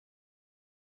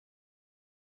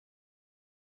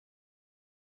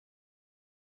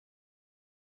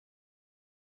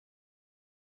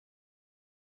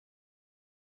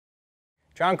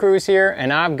John Cruz here,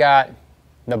 and I've got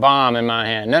the bomb in my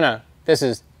hand. No, this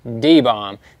is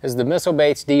D-bomb. This is the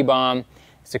MISSILEBAITS D-bomb.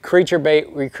 It's a creature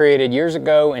bait we created years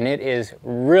ago, and it has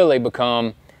really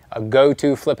become a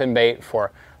go-to flipping bait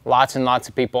for lots and lots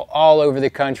of people all over the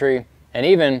country, and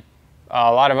even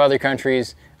a lot of other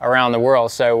countries around the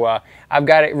world. So I've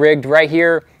got it rigged right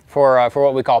here for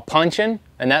what we call punching,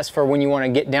 and that's for when you want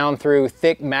to get down through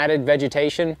thick matted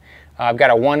vegetation. I've got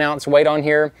a 1 ounce weight on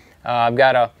here. I've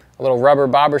got a little rubber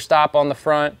bobber stop on the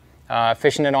front,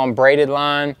 fishing it on braided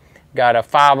line. Got a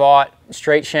 5/0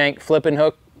 straight shank flipping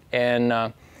hook, and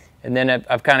then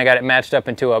I've kind of got it matched up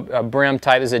into a brim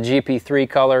type. This is a GP3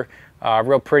 color,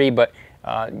 real pretty, but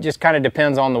just kind of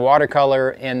depends on the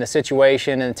watercolor and the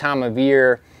situation and the time of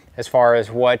year as far as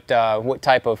what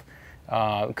type of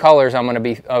colors I'm going to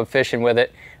be fishing with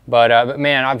it. But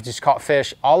man, I've just caught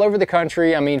fish all over the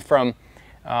country. I mean, from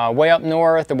way up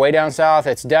north to way down south.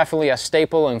 It's definitely a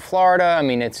staple in Florida. I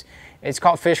mean, it's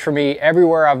caught fish for me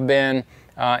everywhere I've been.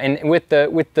 And with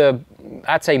the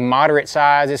I'd say moderate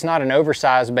size. It's not an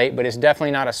oversized bait, but it's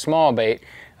definitely not a small bait.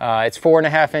 It's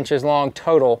 4.5 inches long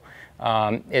total.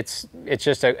 It's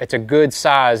a good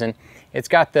size, and it's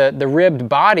got the ribbed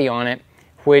body on it,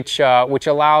 which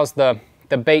allows the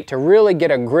bait to really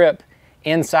get a grip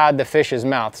inside the fish's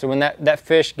mouth. So when that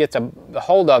fish gets a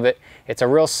hold of it, it's a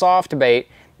real soft bait,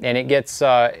 and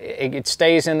it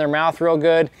stays in their mouth real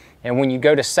good. And when you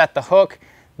go to set the hook,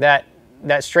 that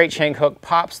straight shank hook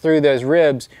pops through those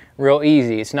ribs real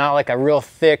easy. It's not like a real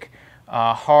thick,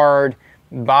 hard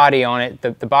body on it.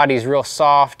 The body's real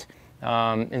soft,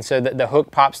 and so the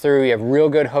hook pops through. You have real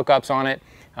good hookups on it,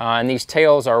 and these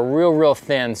tails are real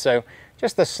thin. So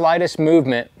just the slightest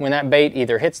movement when that bait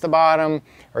either hits the bottom,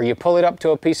 or you pull it up to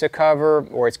a piece of cover,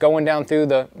 or it's going down through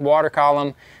the water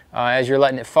column as you're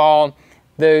letting it fall,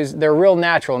 they're real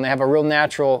natural, and they have a real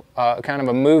natural kind of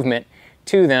a movement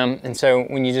to them. And so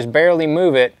when you just barely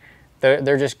move it,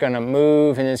 they're just going to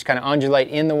move and just kind of undulate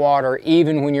in the water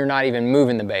even when you're not even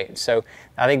moving the bait. So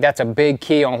I think that's a big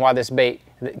key on why this bait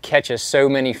catches so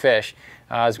many fish,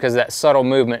 is because of that subtle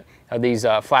movement of these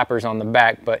flappers on the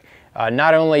back. But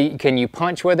not only can you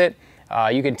punch with it,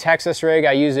 you can Texas rig.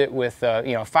 I use it with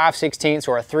 5/16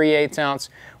 or a 3/8 ounce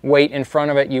weight in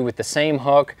front of it. You with the same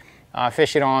hook,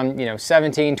 fish it on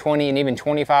 17, 20, and even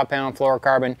 25-pound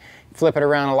fluorocarbon. Flip it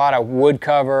around a lot of wood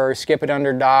cover, skip it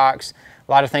under docks,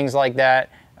 a lot of things like that.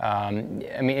 I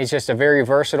mean, it's just a very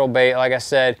versatile bait. Like I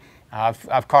said,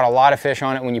 I've caught a lot of fish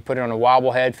on it when you put it on a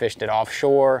wobble head, fished it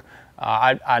offshore.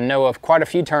 I know of quite a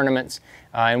few tournaments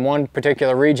in one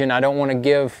particular region. I don't want to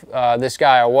give this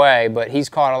guy away, but he's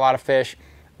caught a lot of fish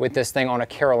with this thing on a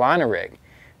Carolina rig,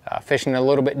 fishing a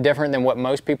little bit different than what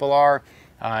most people are.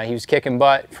 He was kicking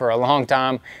butt for a long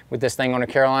time with this thing on a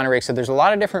Carolina rig. So there's a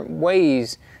lot of different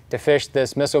ways to fish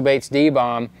this MISSILEBAITS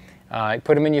D-bomb.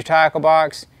 Put them in your tackle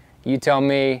box. You tell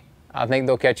me. I think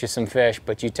they'll catch you some fish,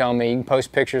 but you tell me. You can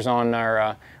post pictures on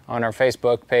our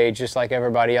Facebook page, just like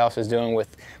everybody else is doing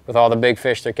with all the big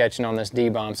fish they're catching on this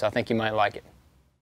D-bomb. So I think you might like it.